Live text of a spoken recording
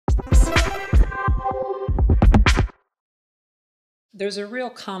There's a real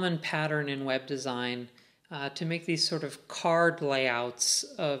common pattern in web design to make these sort of card layouts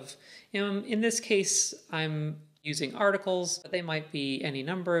of, in this case, I'm using articles. They might be any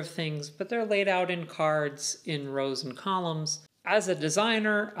number of things, but they're laid out in cards in rows and columns. As a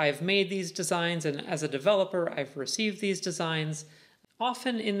designer, I've made these designs, and as a developer, I've received these designs.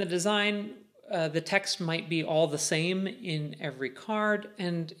 Often in the design, the text might be all the same in every card,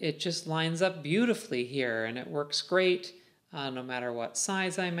 and it just lines up beautifully here, and it works great no matter what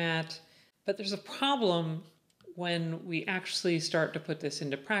size I'm at. But there's a problem when we actually start to put this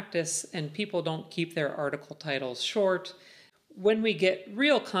into practice and people don't keep their article titles short. When we get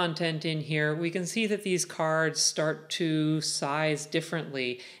real content in here, we can see that these cards start to size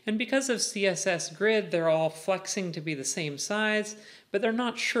differently. And because of CSS Grid, they're all flexing to be the same size, but they're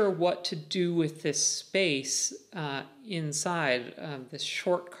not sure what to do with this space inside. This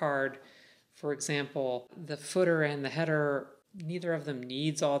short card, for example, the footer and the header, neither of them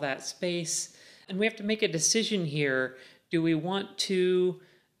needs all that space. And we have to make a decision here. Do we want to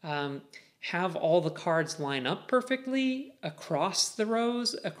have all the cards line up perfectly across the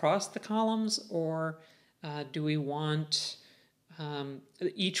rows, across the columns, or do we want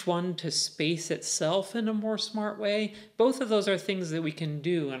each one to space itself in a more smart way? Both of those are things that we can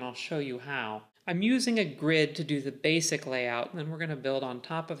do, and I'll show you how. I'm using a grid to do the basic layout, and then we're going to build on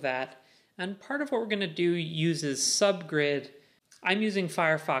top of that. And part of what we're going to do uses Subgrid. I'm using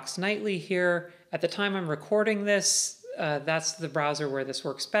Firefox Nightly here. At the time I'm recording this, that's the browser where this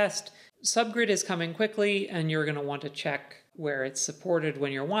works best. Subgrid is coming quickly, and you're going to want to check where it's supported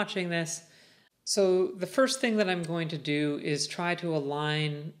when you're watching this. So the first thing that I'm going to do is try to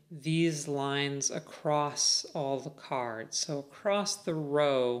align these lines across all the cards. So across the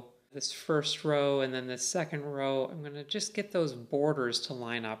row, this first row and then this second row, I'm going to just get those borders to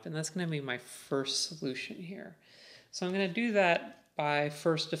line up, and that's going to be my first solution here. So I'm going to do that by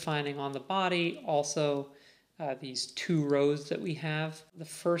first defining on the body also these two rows that we have. The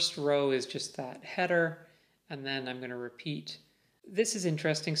first row is just that header, and then I'm going to repeat. This is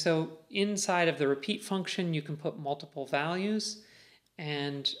interesting. So inside of the repeat function, you can put multiple values,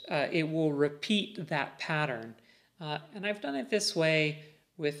 and it will repeat that pattern. And I've done it this way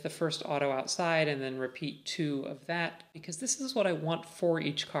with the first auto outside and then repeat 2 of that, because this is what I want for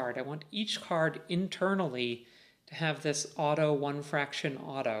each card. I want each card internally to have this auto 1 fraction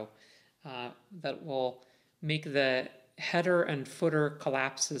auto that will make the header and footer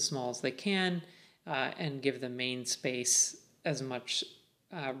collapse as small as they can and give the main space as much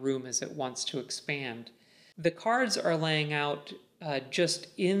room as it wants to expand. The cards are laying out just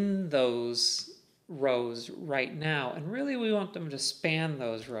in those rows right now, and really we want them to span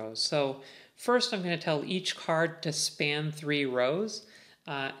those rows. So first I'm going to tell each card to span 3 rows,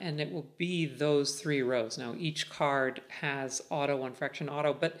 and it will be those 3 rows. Now each card has auto 1 fraction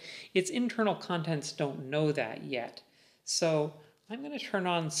auto, but its internal contents don't know that yet. So I'm going to turn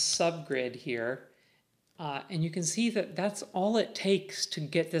on Subgrid here, and you can see that that's all it takes to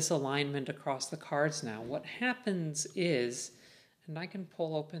get this alignment across the cards now. What happens is, and I can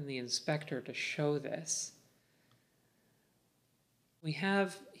pull open the inspector to show this, we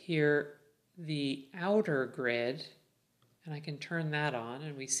have here the outer grid, and I can turn that on,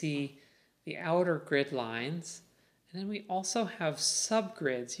 and we see the outer grid lines. And then we also have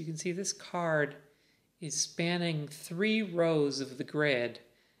subgrids. You can see this card is spanning 3 rows of the grid.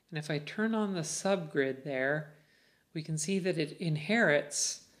 And if I turn on the subgrid there, we can see that it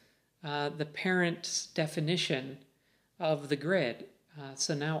inherits the parent's definition of the grid.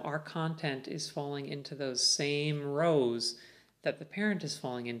 So now our content is falling into those same rows that the parent is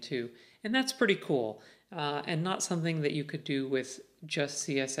falling into. And that's pretty cool, and not something that you could do with just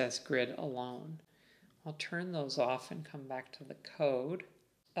CSS Grid alone. I'll turn those off and come back to the code.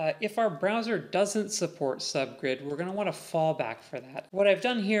 If our browser doesn't support Subgrid, we're going to want to fall back for that. What I've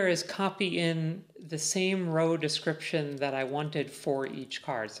done here is copy in the same row description that I wanted for each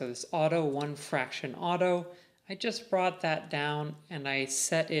card. So this auto 1 fraction auto, I just brought that down and I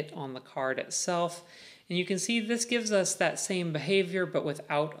set it on the card itself. And you can see this gives us that same behavior, but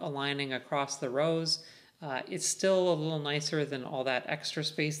without aligning across the rows. It's still a little nicer than all that extra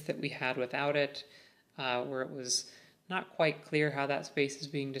space that we had without it, where it was not quite clear how that space is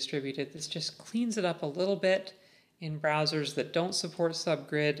being distributed. This just cleans it up a little bit in browsers that don't support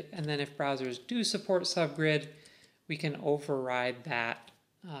Subgrid, and then if browsers do support Subgrid, we can override that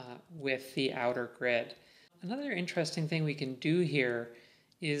with the outer grid. Another interesting thing we can do here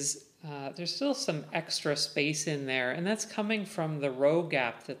is there's still some extra space in there, and that's coming from the row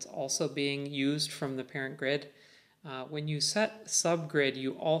gap that's also being used from the parent grid. When you set Subgrid,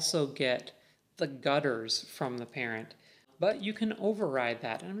 you also get the gutters from the parent. but you can override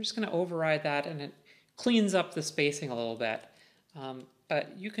that. And I'm just going to override that, and it cleans up the spacing a little bit.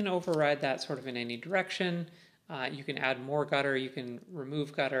 But you can override that sort of in any direction. You can add more gutter, you can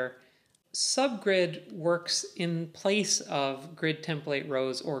remove gutter. Subgrid works in place of grid template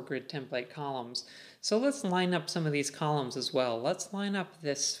rows or grid template columns. So let's line up some of these columns as well. Let's line up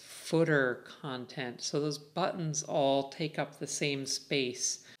this footer content so those buttons all take up the same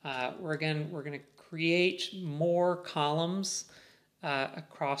space. We're going to create more columns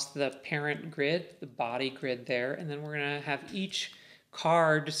across the parent grid, the body grid there, and then we're going to have each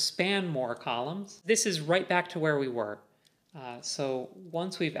card span more columns. This is right back to where we were. So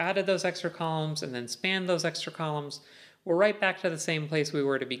once we've added those extra columns and then spanned those extra columns, we're right back to the same place we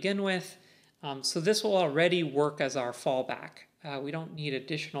were to begin with. So this will already work as our fallback. We don't need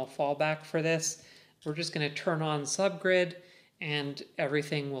additional fallback for this. We're just going to turn on Subgrid and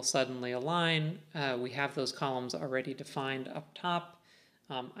everything will suddenly align. We have those columns already defined up top.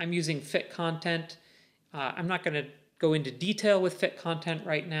 I'm using fit content. I'm not going to go into detail with fit content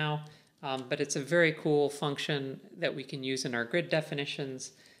right now, but it's a very cool function that we can use in our grid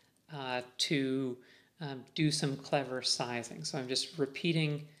definitions to do some clever sizing. So I'm just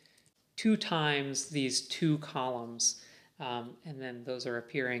repeating 2 times these 2 columns, and then those are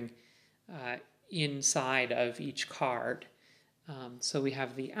appearing inside of each card. So we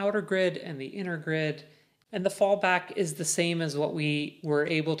have the outer grid and the inner grid, and the fallback is the same as what we were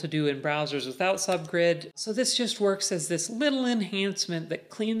able to do in browsers without Subgrid. So this just works as this little enhancement that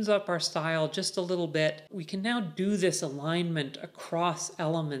cleans up our style just a little bit. We can now do this alignment across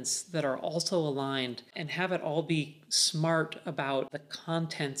elements that are also aligned and have it all be smart about the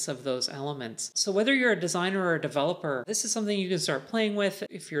contents of those elements. So whether you're a designer or a developer, this is something you can start playing with.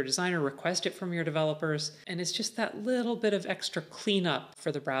 If you're a designer, request it from your developers. And it's just that little bit of extra cleanup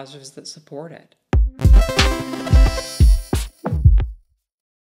for the browsers that support it.